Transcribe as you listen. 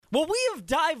Well, we have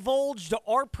divulged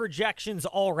our projections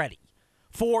already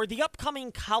for the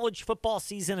upcoming college football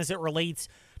season as it relates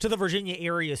to the Virginia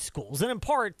area schools. And in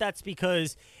part, that's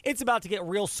because it's about to get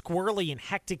real squirrely and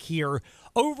hectic here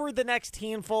over the next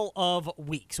handful of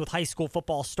weeks, with high school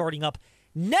football starting up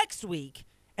next week.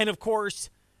 And of course,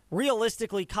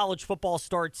 realistically, college football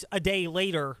starts a day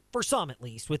later, for some at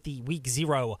least, with the Week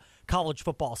 0 college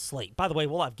football slate. By the way,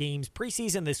 we'll have games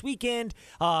preseason this weekend,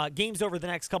 games over the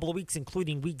next couple of weeks,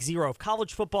 including Week 0 of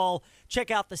college football. Check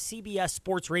out the CBS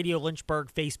Sports Radio Lynchburg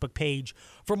Facebook page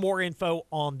for more info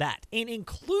on that. And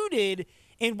included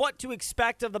in what to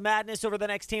expect of the madness over the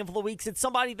next handful of weeks, it's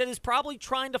somebody that is probably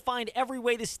trying to find every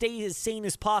way to stay as sane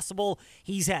as possible.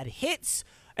 He's had hits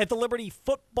at the Liberty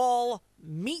Football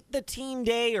Meet the Team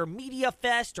Day or Media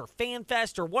Fest or Fan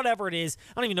Fest or whatever it is.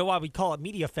 I don't even know why we call it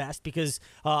Media Fest because,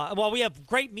 while we have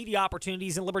great media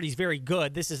opportunities and Liberty's very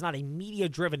good, this is not a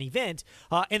media-driven event.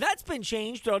 And that's been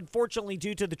changed, unfortunately,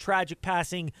 due to the tragic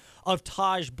passing of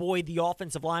Taj Boyd, the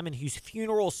offensive lineman whose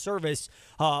funeral service,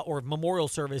 or memorial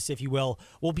service, if you will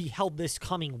be held this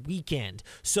coming weekend.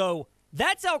 So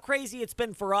that's how crazy it's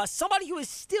been for us. Somebody who has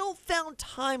still found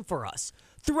time for us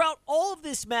throughout all of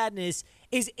this madness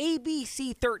is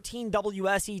ABC 13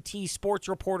 WSET sports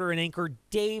reporter and anchor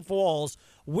Dave Walls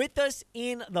with us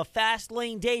in the Fast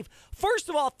Lane. Dave, first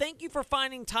of all, thank you for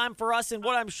finding time for us in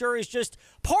what I'm sure is just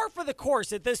par for the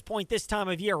course at this point, this time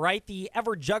of year, right? The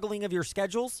ever juggling of your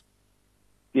schedules?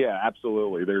 Yeah,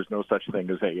 absolutely. There's no such thing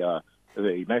as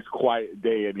a nice quiet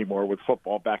day anymore with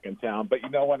football back in town. But you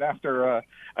know what? After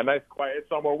a nice quiet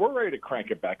summer, we're ready to crank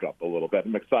it back up a little bit.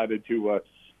 I'm excited to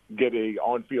get a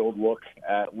on-field look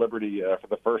at Liberty for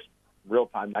the first real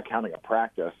time, not counting a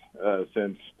practice,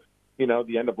 since,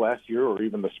 the end of last year or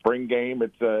even the spring game.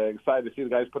 It's excited to see the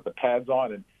guys put the pads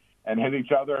on and hit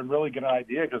each other and really get an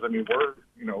idea because,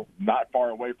 we're, not far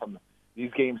away from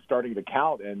these games starting to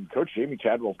count. And Coach Jamie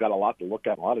Chadwell's got a lot to look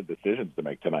at, a lot of decisions to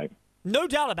make tonight. No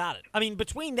doubt about it. I mean,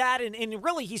 between that and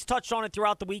really he's touched on it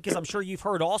throughout the week, as I'm sure you've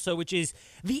heard also, which is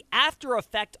the after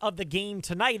effect of the game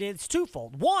tonight. And it's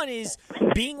twofold. One is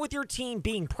being with your team,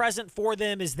 being present for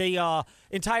them as the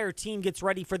entire team gets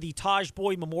ready for the Taj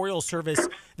Boyd Memorial Service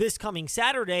this coming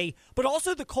Saturday, but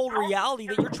also the cold reality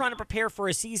that you're trying to prepare for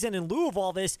a season in lieu of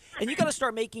all this, and you got to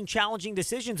start making challenging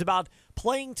decisions about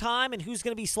playing time and who's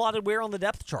going to be slotted where on the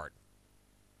depth chart.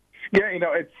 Yeah,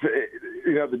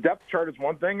 it's the depth chart is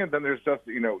one thing, and then there's just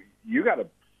you got to,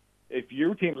 if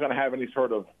your team's going to have any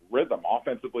sort of rhythm,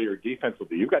 offensively or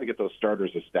defensively, you've got to get those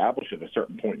starters established at a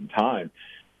certain point in time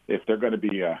if they're going to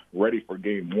be ready for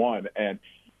game one. And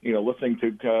listening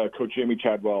to Coach Jamie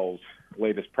Chadwell's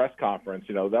latest press conference,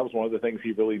 that was one of the things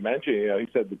he really mentioned. He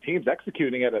said the team's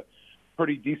executing at a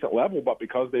pretty decent level, but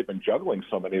because they've been juggling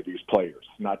so many of these players,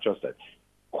 not just at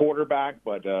quarterback,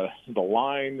 but the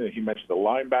line, he mentioned the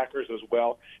linebackers as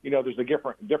well. There's a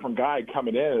different guy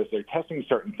coming in as they're testing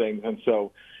certain things, and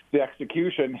so the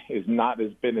execution is not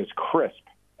been as crisp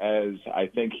as I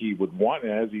think he would want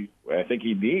and as I think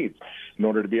he needs in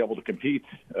order to be able to compete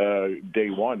day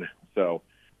one. So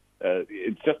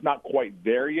it's just not quite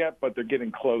there yet, but they're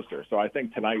getting closer. So I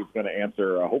think tonight is going to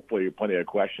answer, hopefully, plenty of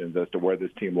questions as to where this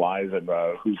team lies and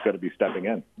who's going to be stepping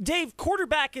in. Dave,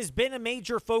 quarterback has been a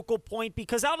major focal point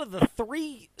because out of the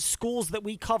three schools that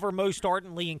we cover most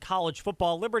ardently in college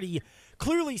football, Liberty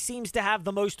clearly seems to have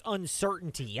the most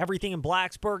uncertainty. Everything in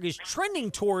Blacksburg is trending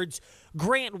towards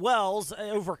Grant Wells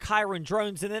over Kyron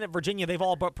Drones, and then at Virginia, they've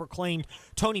all but proclaimed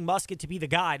Tony Muskett to be the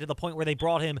guy, to the point where they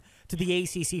brought him to the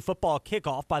ACC football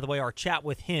kickoff. By the way, our chat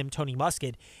with him, Tony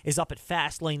Muskett, is up at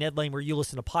Fast Lane, Ed Lane, where you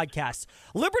listen to podcasts.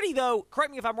 Liberty, though,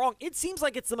 correct me if I'm wrong, it seems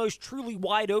like it's the most truly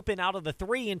wide open out of the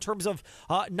three in terms of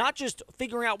not just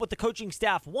figuring out what the coaching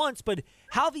staff wants, but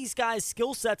how these guys'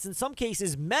 skill sets in some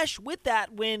cases mesh with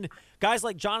that when guys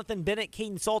like Jonathan Bennett,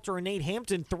 Caden Salter, and Nate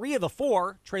Hampton, three of the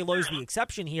four, Trey Lowe's the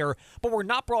exception here, but were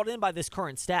not brought in by this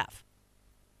current staff.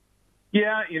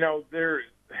 Yeah,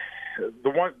 the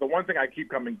one thing I keep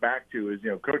coming back to is,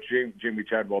 Coach Jamie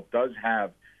Chadwell does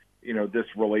have, this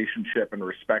relationship and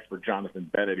respect for Jonathan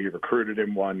Bennett. He recruited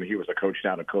him when he was a coach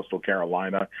down in Coastal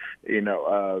Carolina.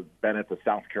 Bennett's a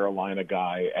South Carolina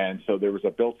guy, and so there was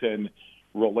a built-in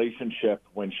relationship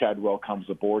when Chadwell comes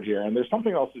aboard here. And there's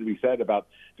something else to be said about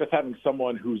just having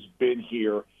someone who's been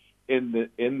here in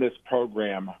this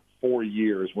program 4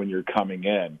 years when you're coming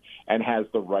in and has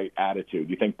the right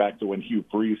attitude. You think back to when Hugh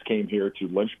Freeze came here to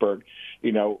Lynchburg,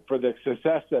 for the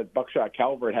success that Buckshot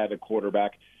Calvert had at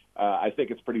quarterback, I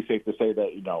think it's pretty safe to say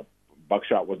that,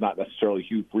 Buckshot was not necessarily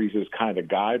Hugh Freeze's kind of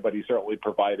guy, but he certainly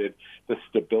provided the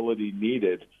stability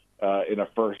needed in a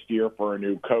first year for a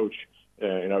new coach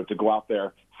to go out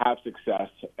there, have success,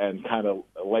 and kind of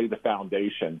lay the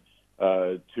foundation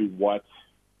to what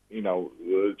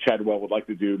Chadwell would like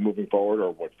to do moving forward,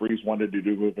 or what Freeze wanted to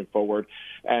do moving forward.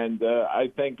 And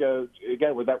I think,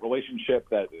 again, with that relationship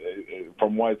that,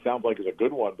 from what it sounds like, is a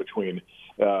good one between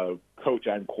coach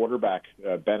and quarterback,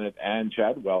 Bennett and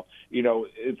Chadwell,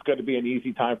 it's going to be an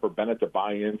easy time for Bennett to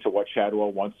buy into what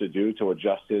Chadwell wants to do to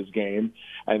adjust his game.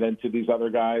 And then to these other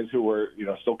guys who are,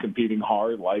 still competing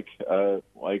hard, like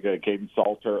Caden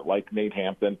Salter, like Nate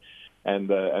Hampton, and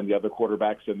the other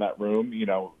quarterbacks in that room,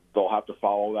 they'll have to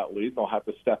follow that lead. They'll have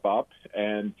to step up.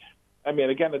 And, I mean,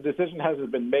 again, the decision hasn't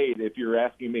been made. If you're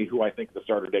asking me who I think the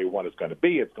starter day one is going to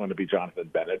be, it's going to be Jonathan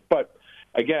Bennett. But,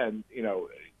 again,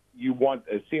 you want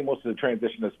as seamless a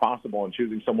transition as possible, and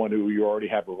choosing someone who you already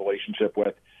have a relationship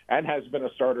with and has been a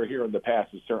starter here in the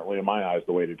past is certainly, in my eyes,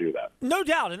 the way to do that. No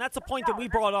doubt, and that's a point that we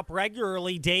brought up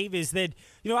regularly, Dave, is that,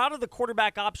 out of the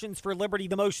quarterback options for Liberty,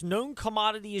 the most known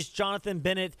commodity is Jonathan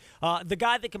Bennett, the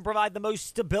guy that can provide the most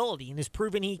stability and has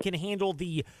proven he can handle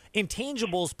the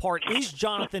intangibles part is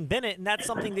Jonathan Bennett, and that's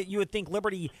something that you would think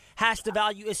Liberty has to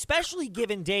value, especially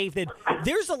given, Dave, that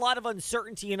there's a lot of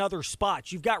uncertainty in other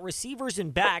spots. You've got receivers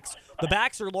and backs. The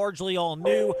backs are largely all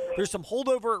new. There's some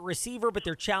holdover at receiver, but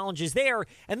there are challenges there.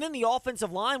 And then the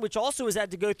offensive line, which also has had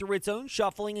to go through its own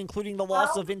shuffling, including the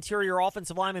loss of interior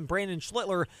offensive lineman Brandon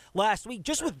Schlittler last week.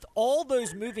 Just with all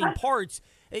those moving parts,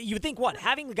 you would think,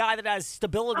 having the guy that has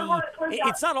stability,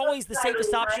 it's not always the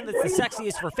safest option that's the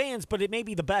sexiest for fans, but it may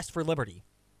be the best for Liberty.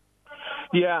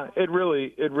 Yeah, it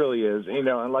really is.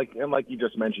 And like you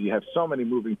just mentioned, you have so many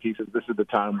moving pieces. This is the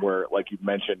time where, like you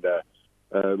mentioned,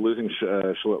 losing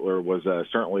Schlittler was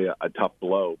certainly a tough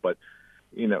blow, but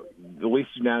at least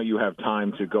now you have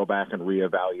time to go back and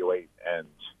reevaluate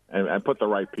and put the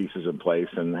right pieces in place,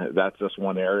 and that's just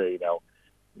one area.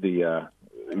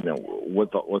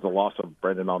 With the loss of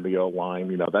Brendan on the O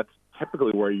line, that's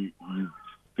typically where you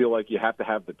feel like you have to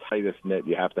have the tightest knit,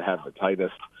 you have to have the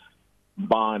tightest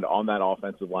bond on that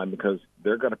offensive line, because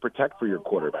they're going to protect for your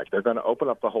quarterback, they're going to open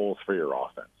up the holes for your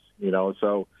offense.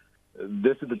 So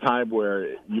this is the time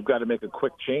where you've got to make a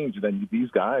quick change. Then these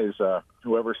guys,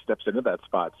 whoever steps into that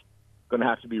spot's going to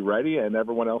have to be ready, and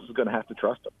everyone else is going to have to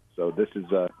trust them. So this is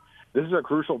a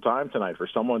crucial time tonight for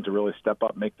someone to really step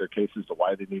up, make their case as to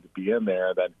why they need to be in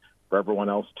there, then for everyone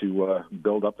else to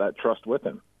build up that trust with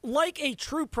him. Like a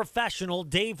true professional,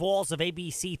 Dave Walls of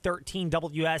ABC 13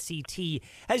 WSET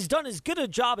has done as good a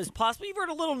job as possible. You've heard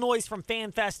a little noise from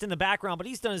FanFest in the background, but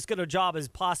he's done as good a job as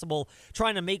possible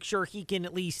trying to make sure he can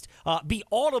at least be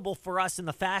audible for us in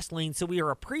the fast lane, so we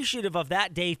are appreciative of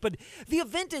that, Dave. But the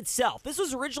event itself, this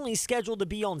was originally scheduled to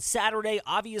be on Saturday.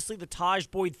 Obviously, the Taj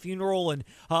Boyd funeral and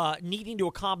needing to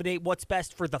accommodate what's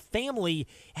best for the family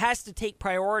has to take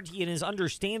priority and is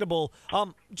understandable.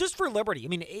 Just for Liberty, I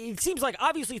mean, it seems like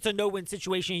obviously it's a no-win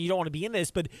situation and you don't want to be in this,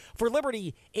 but for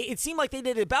Liberty, it seemed like they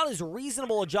did about as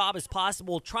reasonable a job as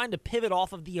possible trying to pivot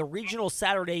off of the original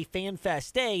Saturday Fan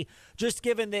Fest day, just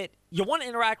given that you want to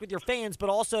interact with your fans, but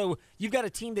also you've got a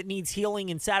team that needs healing,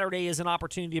 and Saturday is an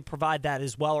opportunity to provide that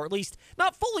as well, or at least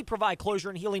not fully provide closure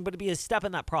and healing, but to be a step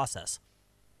in that process.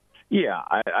 Yeah,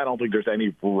 I don't think there's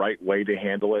any right way to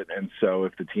handle it, and so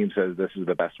if the team says this is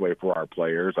the best way for our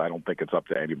players, I don't think it's up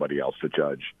to anybody else to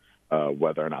judge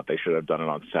whether or not they should have done it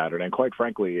on Saturday. And quite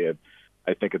frankly,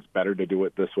 I think it's better to do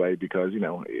it this way because,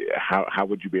 how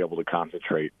would you be able to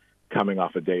concentrate coming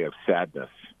off a day of sadness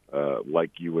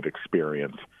like you would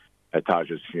experience at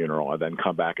Taj's funeral and then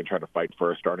come back and try to fight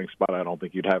for a starting spot? I don't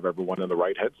think you'd have everyone in the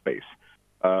right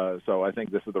headspace. So I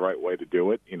think this is the right way to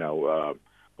do it.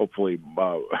 Hopefully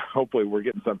we're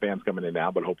getting some fans coming in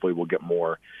now, but hopefully we'll get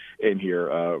more in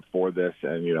here for this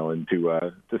and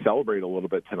to celebrate a little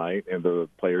bit tonight. And the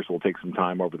players will take some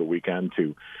time over the weekend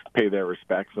to pay their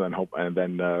respects and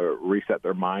then reset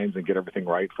their minds and get everything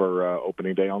right for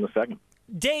opening day on the 2nd.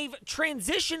 Dave,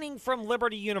 transitioning from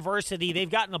Liberty University, they've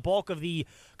gotten the bulk of the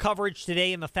coverage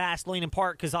today in the fast lane, in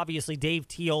part because obviously Dave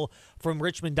Teal from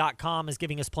Richmond.com has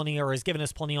given us plenty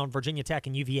on Virginia Tech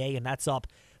and UVA, and that's up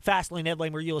fast lane, Ed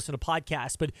Lane, where you listen to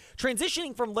podcasts. But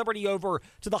transitioning from Liberty over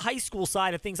to the high school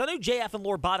side of things, I know JF and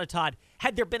Lord Botetourt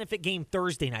had their benefit game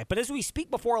Thursday night, but as we speak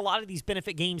before, a lot of these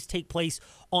benefit games take place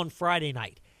on Friday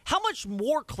night. How much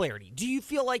more clarity do you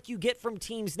feel like you get from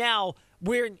teams now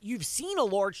where you've seen a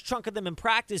large chunk of them in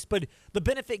practice, but the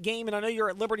benefit game, and I know you're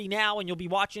at Liberty now and you'll be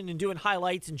watching and doing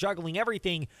highlights and juggling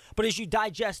everything, but as you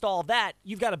digest all that,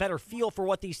 you've got a better feel for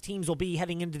what these teams will be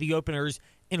heading into the openers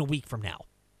in a week from now?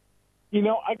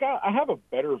 I have a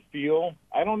better feel.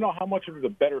 I don't know how much of the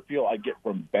better feel I get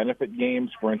from benefit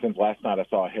games. For instance, last night I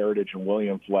saw Heritage and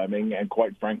William Fleming, and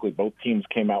quite frankly, both teams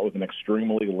came out with an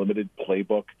extremely limited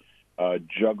playbook,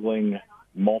 juggling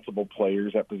multiple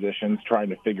players at positions, trying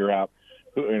to figure out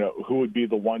who would be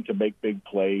the one to make big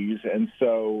plays. And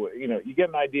so, you get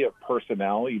an idea of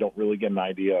personnel. You don't really get an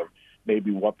idea of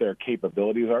maybe what their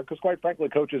capabilities are, because quite frankly,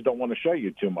 coaches don't want to show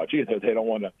you too much either. They don't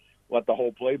want to let the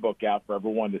whole playbook out for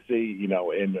everyone to see,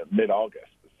 in mid-August.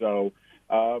 So,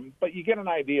 but you get an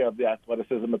idea of the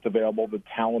athleticism that's available, the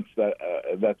talents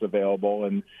that's available,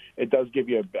 and it does give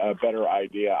you a better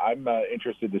idea. I'm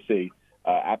interested to see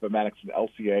Appomattox and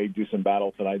LCA do some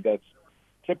battle tonight. That's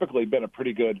typically been a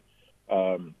pretty good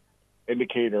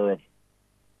indicator of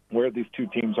where these two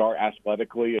teams are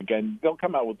athletically. Again, they'll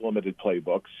come out with limited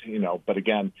playbooks, but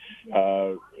again,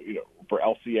 for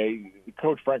LCA,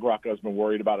 Coach Frank Rocco has been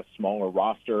worried about a smaller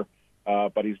roster,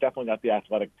 but he's definitely got the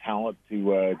athletic talent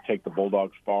to take the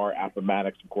Bulldogs far.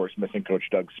 Appomattox, of course, missing Coach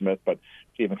Doug Smith, but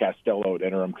Stephen Costello, an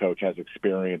interim coach, has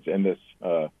experience in this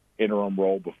interim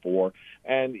role before.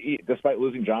 And despite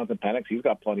losing Jonathan Penix, he's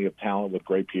got plenty of talent with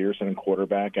Gray Pearson and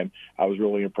quarterback, and I was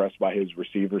really impressed by his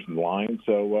receivers and line.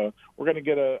 So we're going to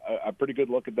get a pretty good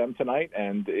look at them tonight,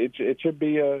 and it should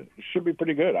be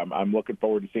pretty good. I'm looking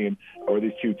forward to seeing where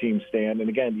these two teams stand. And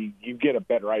again, you get a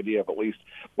better idea of at least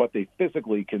what they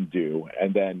physically can do,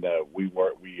 and then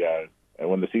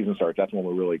when the season starts, that's when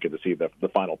we really get to see the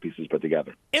final pieces put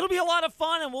together. It'll be a lot of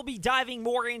fun, and we'll be diving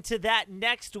more into that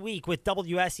next week with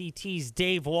WSET's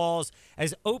Dave Walls,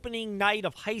 as opening night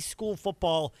of high school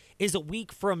football is a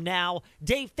week from now.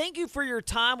 Dave, thank you for your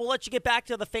time. We'll let you get back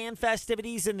to the fan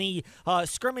festivities and the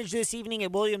scrimmage this evening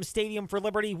at Williams Stadium for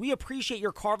Liberty. We appreciate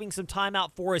your carving some time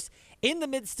out for us in the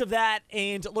midst of that,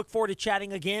 and look forward to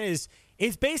chatting again.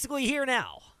 Is basically here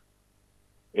now.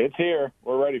 It's here.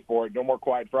 We're ready for it. No more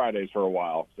Quiet Fridays for a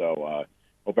while. So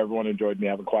hope everyone enjoyed me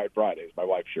having Quiet Fridays. My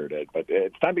wife sure did. But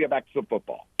it's time to get back to some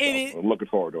football. I'm looking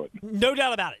forward to it. No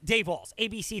doubt about it. Dave Walls,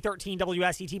 ABC 13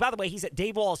 WSET. By the way, he's at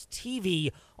Dave Walls TV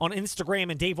on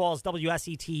Instagram and Dave Walls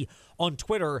WSET on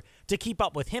Twitter to keep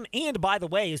up with him. And by the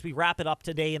way, as we wrap it up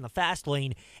today in the Fast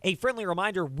Lane, a friendly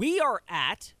reminder, we are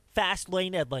at Fast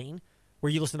Lane Ed Lane,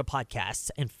 where you listen to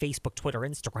podcasts, and Facebook, Twitter,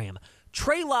 Instagram.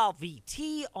 Trey Lyle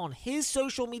VT on his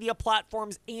social media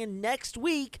platforms. And next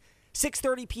week,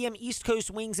 6:30 p.m. East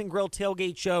Coast Wings and Grill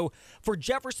Tailgate Show for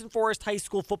Jefferson Forest High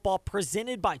School football,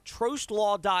 presented by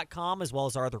TrostLaw.com, as well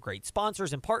as our other great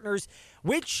sponsors and partners,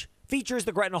 which features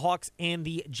the Gretna Hawks and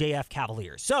the JF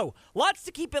Cavaliers. So, lots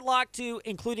to keep it locked to,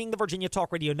 including the Virginia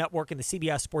Talk Radio Network and the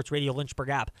CBS Sports Radio Lynchburg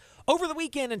app over the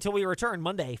weekend until we return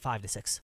Monday, 5 to 6.